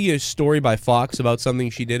I see a story by Fox about something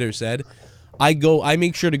she did or said, I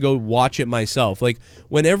make sure to go watch it myself. Like,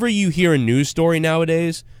 whenever you hear a news story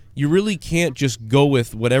nowadays, you really can't just go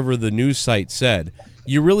with whatever the news site said.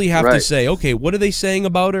 You really have to say, okay, what are they saying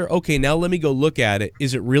about her? Okay, now let me go look at it.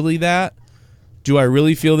 Is it really that? Do I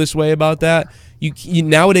really feel this way about that? You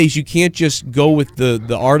nowadays, you can't just go with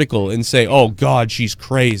the article and say, oh, God, she's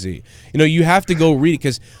crazy. You know, you have to go read it,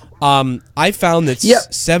 because I found that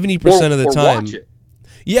 70% of the time... watch it.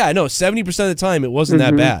 Yeah, no, 70% of the time, it wasn't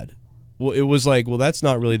that bad. Well, it was like, well, that's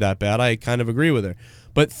not really that bad. I kind of agree with her.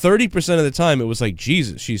 But 30% of the time, it was like,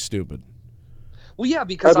 Jesus, she's stupid. Well, yeah,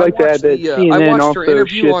 because I watched her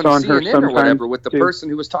interview on CNN or whatever with the person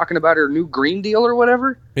who was talking about her new Green Deal or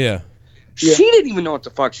whatever. Yeah. She didn't even know what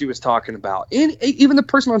the fuck she was talking about. And even the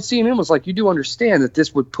person on CNN was like, you do understand that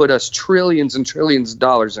this would put us trillions and trillions of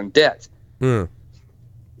dollars in debt.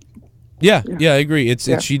 Yeah, I agree.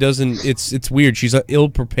 She doesn't. It's weird. She's ill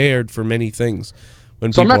prepared for many things.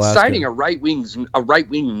 So I'm not citing a right wing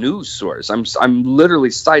news source. I'm literally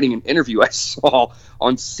citing an interview I saw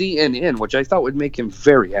on CNN, which I thought would make him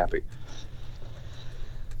very happy.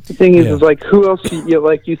 The thing is like, who else?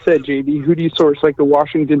 Like you said, JB, who do you source? Like the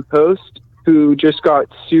Washington Post, who just got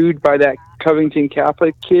sued by that Covington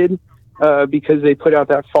Catholic kid because they put out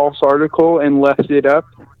that false article and left it up,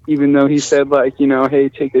 even though he said, like, hey,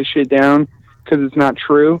 take this shit down because it's not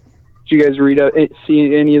true. Did you guys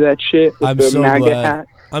see any of that shit with the MAGA hat?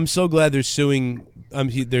 I'm so glad they're suing.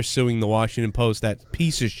 They're suing the Washington Post, that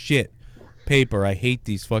piece of shit paper. I hate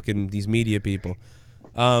these media people.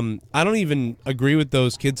 I don't even agree with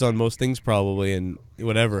those kids on most things, probably, and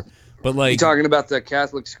whatever. But like, you talking about the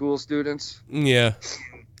Catholic school students? Yeah.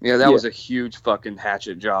 Yeah, that was a huge fucking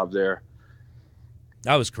hatchet job there.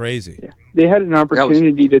 That was crazy. Yeah. They had an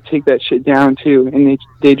opportunity to take that shit down too, and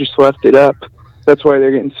they just left it up. That's why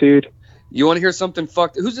they're getting sued. You want to hear something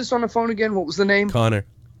fucked? Who's this on the phone again? What was the name? Connor.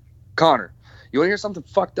 You want to hear something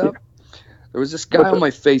fucked up? There was this guy on my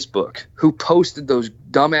Facebook who posted those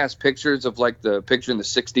dumbass pictures of like the picture in the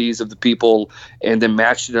 60s of the people and then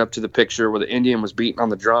matched it up to the picture where the Indian was beating on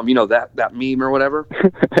the drum. You know, that meme or whatever?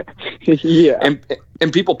 Yeah.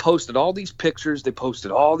 And people posted all these pictures. They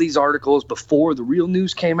posted all these articles before the real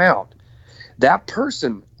news came out. That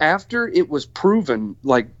person, after it was proven,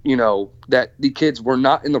 like, you know, that the kids were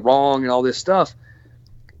not in the wrong and all this stuff,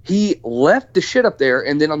 he left the shit up there.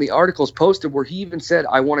 And then on the articles posted where he even said,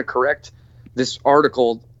 I want to correct this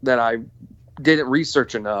article that I didn't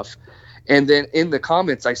research enough. And then in the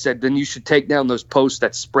comments, I said, then you should take down those posts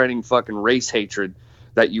that's spreading fucking race hatred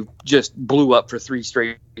that you just blew up for 3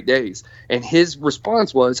 straight days. And his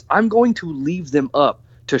response was, I'm going to leave them up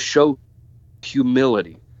to show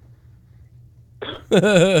humility.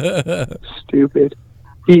 Stupid.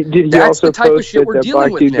 That's also the type of shit we're that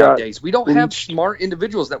dealing with nowadays. We don't have bleached? smart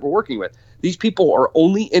individuals that we're working with. These people are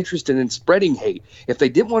only interested in spreading hate. If they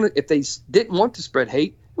didn't want to spread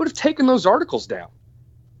hate, would have taken those articles down.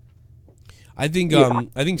 I think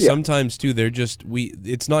sometimes too they're just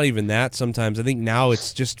it's not even that sometimes. I think now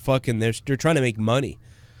it's just fucking they're trying to make money.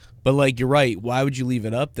 But like you're right, why would you leave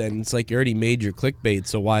it up then? It's like you already made your clickbait,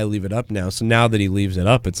 so why leave it up now? So now that he leaves it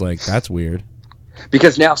up, it's like that's weird.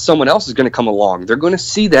 Because now someone else is going to come along. They're going to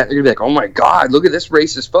see that. They're going to be like, oh, my God, look at this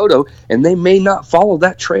racist photo. And they may not follow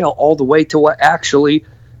that trail all the way to what actually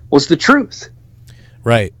was the truth.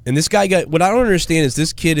 Right. And this guy what I don't understand is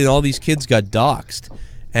this kid and all these kids got doxxed.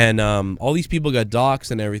 And all these people got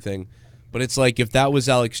doxxed and everything. But it's like if that was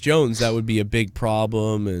Alex Jones, that would be a big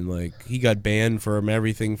problem. And, like, he got banned from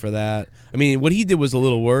everything for that. I mean, what he did was a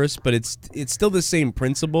little worse, but it's still the same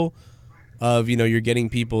principle of, you know, you're getting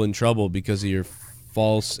people in trouble because of your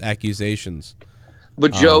false accusations.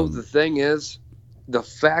 But Joe, the thing is, the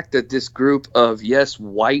fact that this group of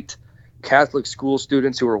white Catholic school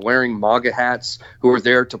students who are wearing MAGA hats, who are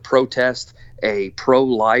there to protest a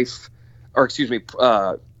pro-choice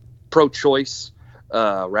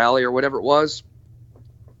rally or whatever it was,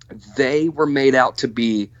 they were made out to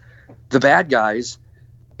be the bad guys,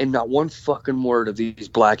 and not one fucking word of these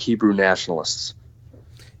black Hebrew nationalists.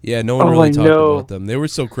 Yeah, no one really talked about them. They were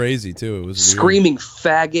so crazy too. It was screaming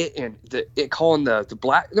faggot and calling the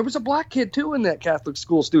black. There was a black kid too in that Catholic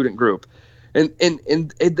school student group, and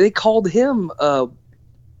they called him.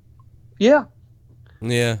 Yeah,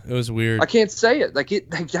 it was weird. I can't say it. Like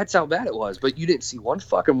that's how bad it was. But you didn't see one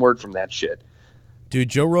fucking word from that shit. Dude,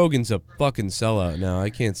 Joe Rogan's a fucking sellout now. I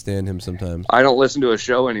can't stand him sometimes. I don't listen to his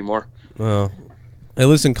show anymore. Oh, hey,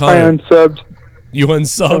 listen, Connor. I unsubbed. You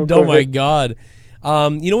unsubbed? Oh my God.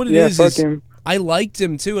 You know what it is? Him. I liked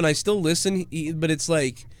him too, and I still listen, but it's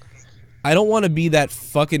like I don't want to be that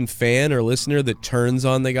fucking fan or listener that turns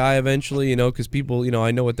on the guy eventually, you know, because people, you know,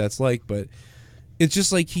 I know what that's like, but it's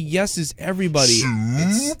just like he yeses everybody.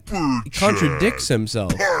 He contradicts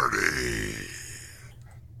himself.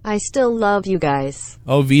 I still love you guys.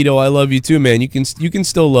 Oh, Vito, I love you too, man. You can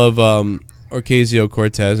still love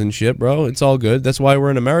Ocasio-Cortez and shit, bro. It's all good. That's why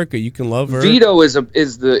we're in America. You can love her. Vito is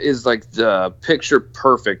like the picture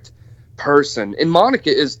perfect person, and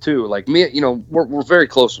Monica is too. Like me, you know, we're very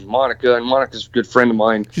close with Monica, and Monica's a good friend of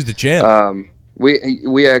mine. She's the champ.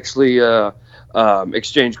 We actually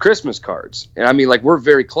exchange Christmas cards, and I mean, like, we're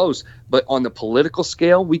very close. But on the political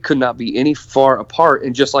scale, we could not be any far apart.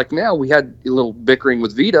 And just like now, we had a little bickering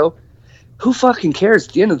with Vito. Who fucking cares?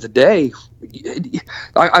 At the end of the day,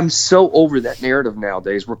 I'm so over that narrative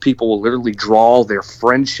nowadays where people will literally draw their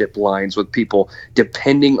friendship lines with people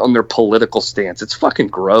depending on their political stance. It's fucking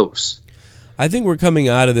gross. I think we're coming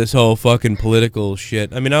out of this whole fucking political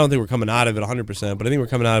shit. I mean, I don't think we're coming out of it 100%, but I think we're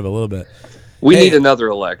coming out of it a little bit. We need another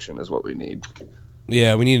election is what we need.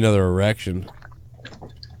 Yeah, we need another erection.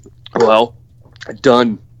 Well,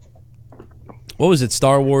 done. What was it?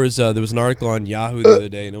 Star Wars. There was an article on Yahoo the other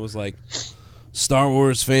day, and it was like Star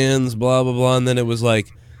Wars fans, blah blah blah, and then it was like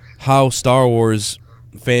how Star Wars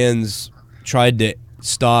fans tried to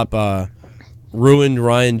stop ruined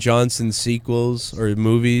Rian Johnson's sequels or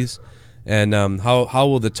movies, and how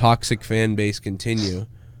will the toxic fan base continue?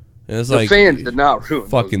 And it's the fans did not ruin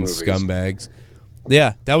fucking those scumbags.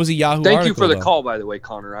 Yeah, that was a Yahoo Thank article. you for the though. call, by the way,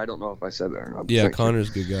 Connor. I don't know if I said that or not. Yeah, Connor's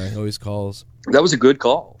a good guy. Always calls. That was a good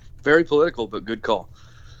call. Very political, but good call.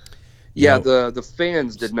 Yeah, the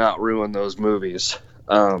fans did not ruin those movies.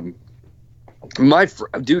 Dude,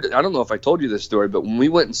 I don't know if I told you this story, but when we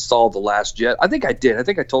went and saw The Last Jet, I think I did. I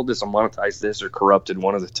think I told this on Monetize This or Corrupted,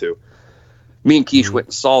 one of the two. Me and Keish went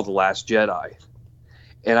and saw The Last Jedi.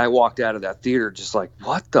 And I walked out of that theater just like,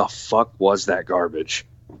 what the fuck was that garbage?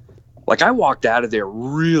 Like, I walked out of there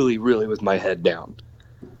really, really with my head down.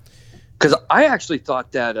 Because I actually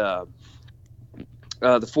thought that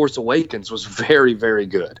The Force Awakens was very, very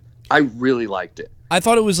good. I really liked it. I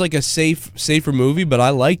thought it was like a safer movie, but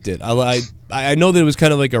I liked it. I know that it was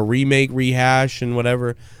kind of like a remake, rehash, and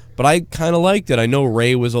whatever, but I kind of liked it. I know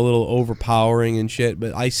Rey was a little overpowering and shit,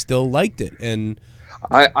 but I still liked it. And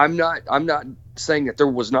I'm not saying that there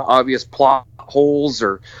was not obvious plot holes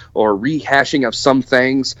or rehashing of some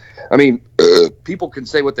things. I mean, people can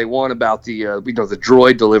say what they want about the the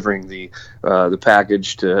droid delivering the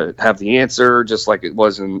package to have the answer, just like it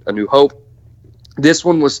was in A New Hope. This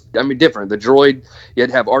one was, different. The droid, you had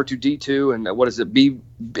to have R2-D2 and what is it?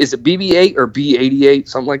 Is it BB-8 or B-88,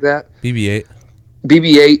 something like that? BB-8.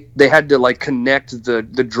 BB-8, they had to like connect the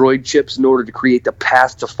droid chips in order to create the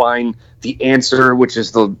path to find the answer, which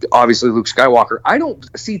is obviously Luke Skywalker.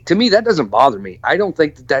 To me, that doesn't bother me. I don't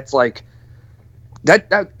think that's like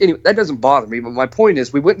that anyway, that doesn't bother me. But my point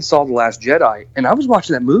is, we went and saw The Last Jedi, and I was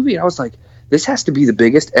watching that movie, and I was like, this has to be the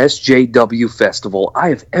biggest SJW festival I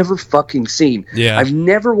have ever fucking seen. Yeah. I've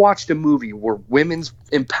never watched a movie where women's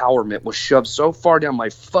empowerment was shoved so far down my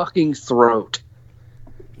fucking throat.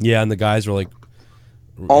 Yeah, and the guys were like,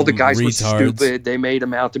 all the guys retards. were stupid. They made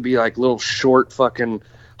them out to be like little short fucking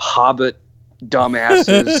hobbit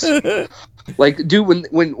dumbasses. Like, dude,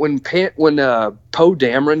 when Poe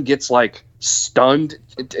Dameron gets like stunned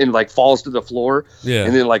and like falls to the floor, yeah,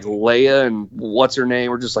 and then like Leia and what's her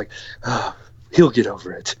name were just like, oh, he'll get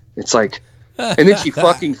over it. It's like, and then she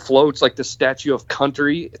fucking floats like the Statue of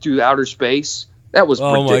Country through outer space. That was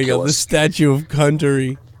ridiculous. My god, the Statue of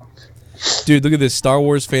Country. Dude, look at this. Star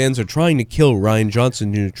Wars fans are trying to kill Rian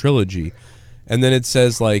Johnson's new trilogy. And then it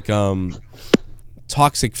says, like,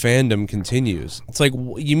 toxic fandom continues. It's like,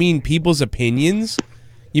 you mean people's opinions?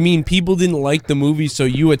 You mean people didn't like the movie, so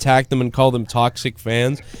you attack them and call them toxic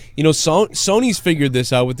fans? You know, Sony's figured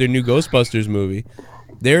this out with their new Ghostbusters movie.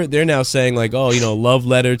 They're now saying, like, oh, love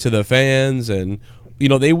letter to the fans. And,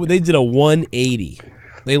 they did a 180.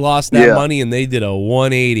 They lost that money, and they did a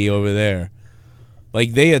 180 over there.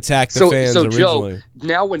 Like, they attacked the fans originally. Joe,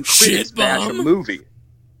 now when critics bash a movie...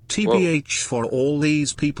 TBH for all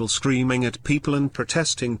these people screaming at people and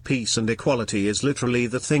protesting peace and equality is literally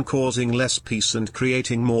the thing causing less peace and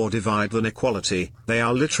creating more divide than equality. They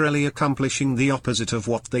are literally accomplishing the opposite of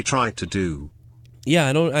what they tried to do.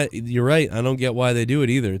 Yeah, you're right. I don't get why they do it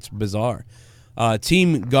either. It's bizarre.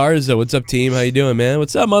 Team Garza, what's up, team? How you doing, man?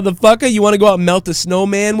 What's up, motherfucker? You want to go out and melt a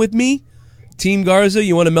snowman with me? Team Garza,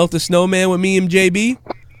 you want to melt a snowman with me and JB?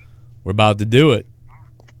 We're about to do it.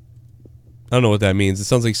 I don't know what that means. It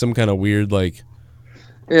sounds like some kind of weird, like...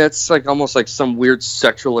 Yeah, it's like almost like some weird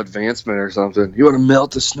sexual advancement or something. You want to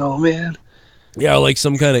melt a snowman? Yeah, like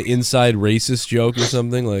some kind of inside racist joke or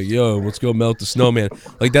something. Like, yo, let's go melt the snowman.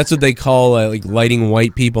 Like, that's what they call, like, lighting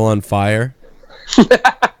white people on fire.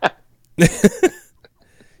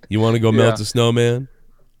 You want to go melt a snowman?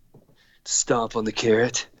 Stomp on the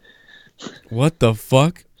carrot. What the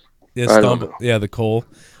fuck? Yeah, the coal.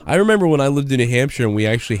 I remember when I lived in New Hampshire and we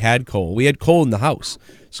actually had coal. We had coal in the house.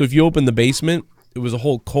 So if you open the basement, it was a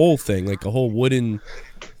whole coal thing, like a whole wooden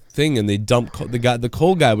thing, and they dump the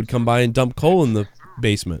coal guy would come by and dump coal in the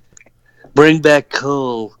basement. Bring back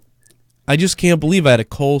coal. I just can't believe I had a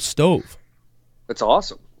coal stove. That's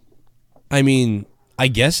awesome. I mean, I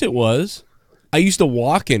guess it was. I used to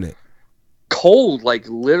walk in it. Coal, like,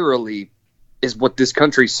 literally is what this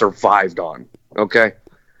country survived on, okay?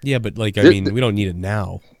 Yeah, but, like, I mean, we don't need it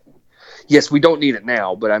now. Yes, we don't need it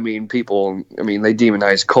now, but, I mean, they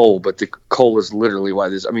demonize coal, but the coal is literally why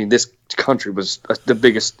this country was the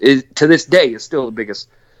biggest, to this day, is still the biggest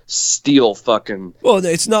steel fucking... Well,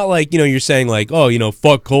 it's not like, you're saying, like, oh,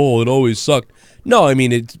 fuck coal, it always sucked. No, I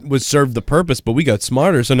mean, it was served the purpose, but we got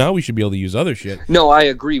smarter, so now we should be able to use other shit. No, I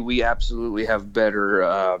agree. We absolutely have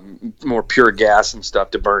better, more pure gas and stuff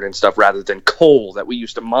to burn and stuff rather than coal that we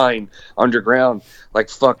used to mine underground, like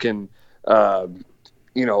fucking,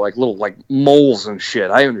 like little like moles and shit.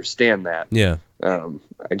 I understand that. Yeah.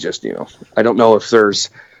 I just, I don't know if there's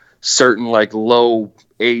certain like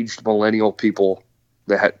low-aged millennial people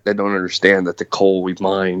that don't understand that the coal we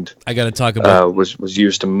mined I got to talk about was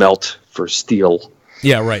used to melt for steel.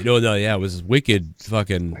 Yeah, right. No, yeah, it was wicked.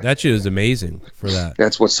 Fucking that shit is amazing for that.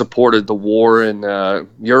 That's what supported the war in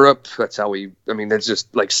Europe. That's how that's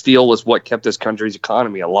just like steel was what kept this country's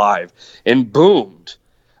economy alive and boomed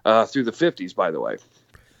through the 50s, by the way.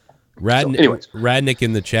 Radnick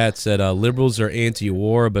in the chat said liberals are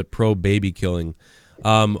anti-war but pro-baby killing.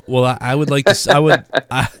 Well, I would like to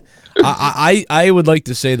I would like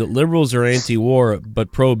to say that liberals are anti-war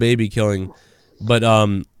but pro-baby killing, but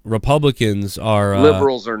Republicans are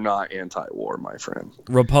liberals are not anti-war, my friend.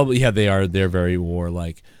 Yeah, they are. They're very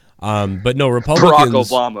warlike. But no, Barack Republicans.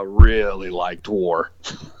 Obama really liked war.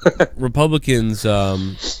 Republicans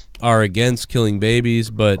are against killing babies,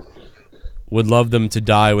 but would love them to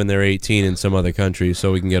die when they're 18 in some other country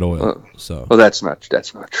so we can get oil. Well, that's not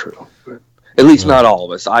true. At least not all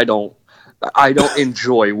of us. I don't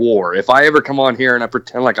enjoy war. If I ever come on here and I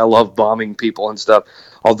pretend like I love bombing people and stuff,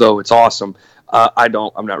 although it's awesome, I'm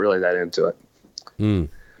not really that into it.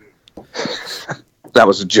 That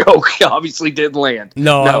was a joke. Obviously didn't land.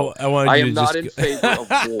 No, I am not in favor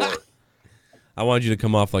of war. I wanted you to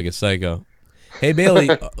come off like a psycho. Hey Bailey,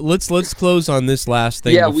 let's close on this last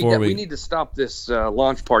thing before we need to stop this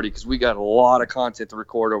launch party because we got a lot of content to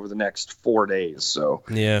record over the next 4 days. So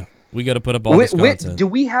yeah, we got to put up all this content. Do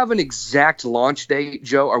we have an exact launch date,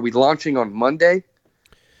 Joe? Are we launching on Monday?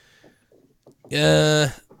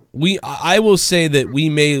 I will say that we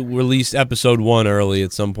may release episode 1 early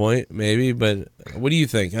at some point, maybe. But what do you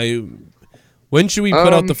think? When should we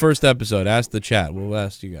put out the first episode? Ask the chat. We'll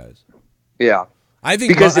ask you guys. Yeah. I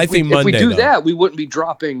think Monday, if we do that, we wouldn't be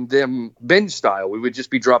dropping them binge style. We would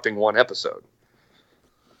just be dropping one episode.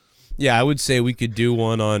 Yeah, I would say we could do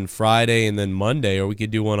one on Friday and then Monday, or we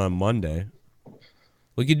could do one on Monday.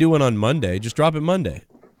 We could do one on Monday. Just drop it Monday.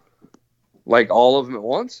 Like all of them at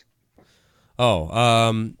once?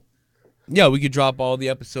 Oh, yeah, we could drop all the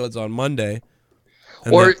episodes on Monday.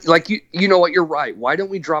 Or like you know what? You're right. Why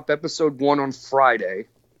don't we drop episode 1 on Friday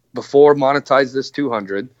before monetize this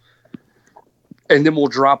 200? And then we'll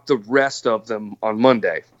drop the rest of them on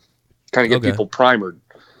Monday. Kind of get people primered.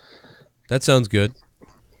 That sounds good.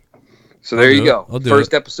 So there you go.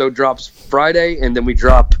 First episode drops Friday, and then we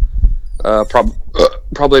drop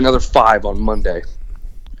probably another 5 on Monday.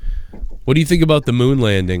 What do you think about the moon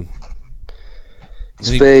landing? It's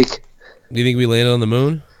fake. Do you think we landed on the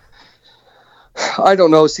moon? I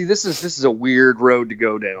don't know. See, this is a weird road to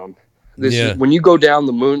go down. When you go down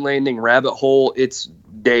the moon landing rabbit hole, it's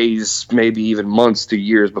days, maybe even months to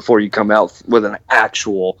years before you come out with an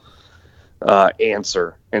actual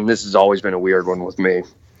answer. And this has always been a weird one with me.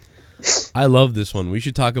 I love this one. We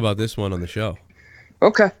should talk about this one on the show.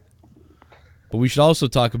 Okay. But we should also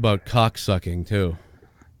talk about cocksucking, too.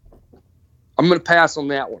 I'm going to pass on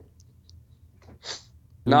that one.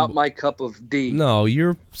 Not my cup of tea. No,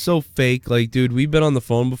 you're so fake. Like, dude, we've been on the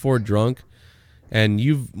phone before drunk. And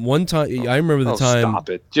one time, I remember the time. Stop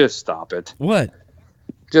it. Just stop it. What?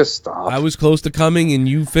 Just stop. I was close to coming, and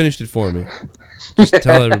you finished it for me. Just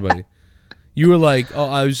tell everybody. You were like,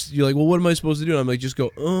 you're like, well, what am I supposed to do? And I'm like, just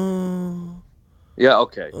go, oh. Yeah,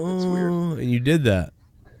 okay. That's weird. And you did that.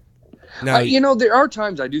 Now, there are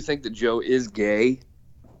times I do think that Joe is gay.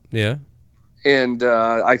 Yeah. And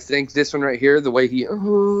I think this one right here, the way he,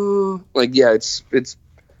 it's.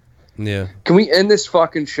 Yeah. Can we end this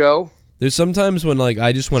fucking show? There's sometimes when, like,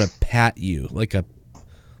 I just want to pat you, like a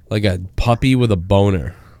puppy with a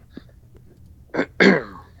boner.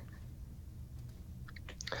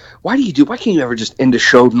 Why can't you ever just end a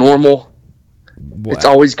show normal? What? It's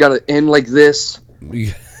always got to end like this. Look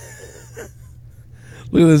at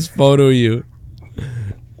this photo of you.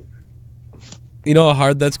 You know how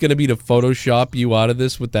hard that's going to be to Photoshop you out of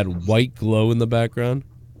this with that white glow in the background?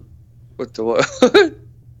 What the what?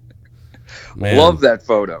 Love that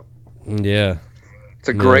photo. Yeah. It's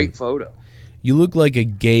a great photo. You look like a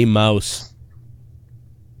gay mouse.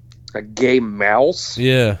 A gay mouse?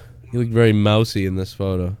 Yeah. You look very mousy in this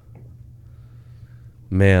photo.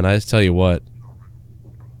 Man, I just tell you what.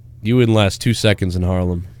 You wouldn't last 2 seconds in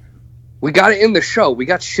Harlem. We got to end the show. We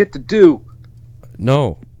got shit to do.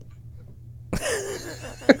 No.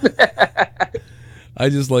 I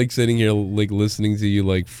just like sitting here, like, listening to you,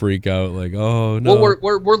 like, freak out, like, oh no. Well,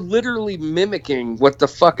 we're literally mimicking what the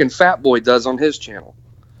fucking Fat Boy does on his channel.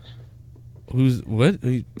 What?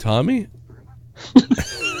 Tommy? All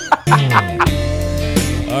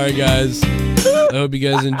right, guys. I hope you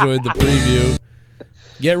guys enjoyed the preview.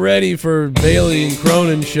 Get ready for Bailey and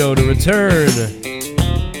Cronin Show to return.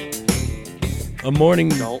 A morning.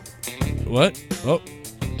 Don't. What? Oh.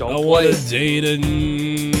 Don't I want to date a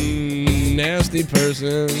nasty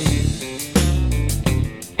person.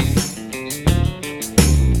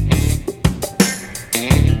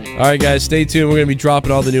 All right, guys, stay tuned. We're going to be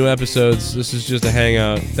dropping all the new episodes. This is just a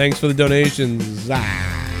hangout. Thanks for the donations. I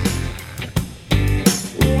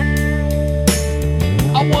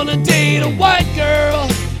want to date a white girl.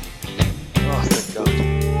 Oh, thank God.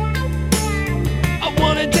 I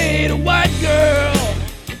want to date a white girl.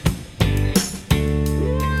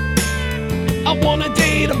 I want to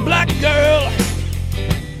date a black girl.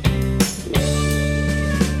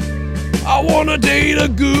 I I wanna date a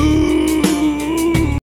goon.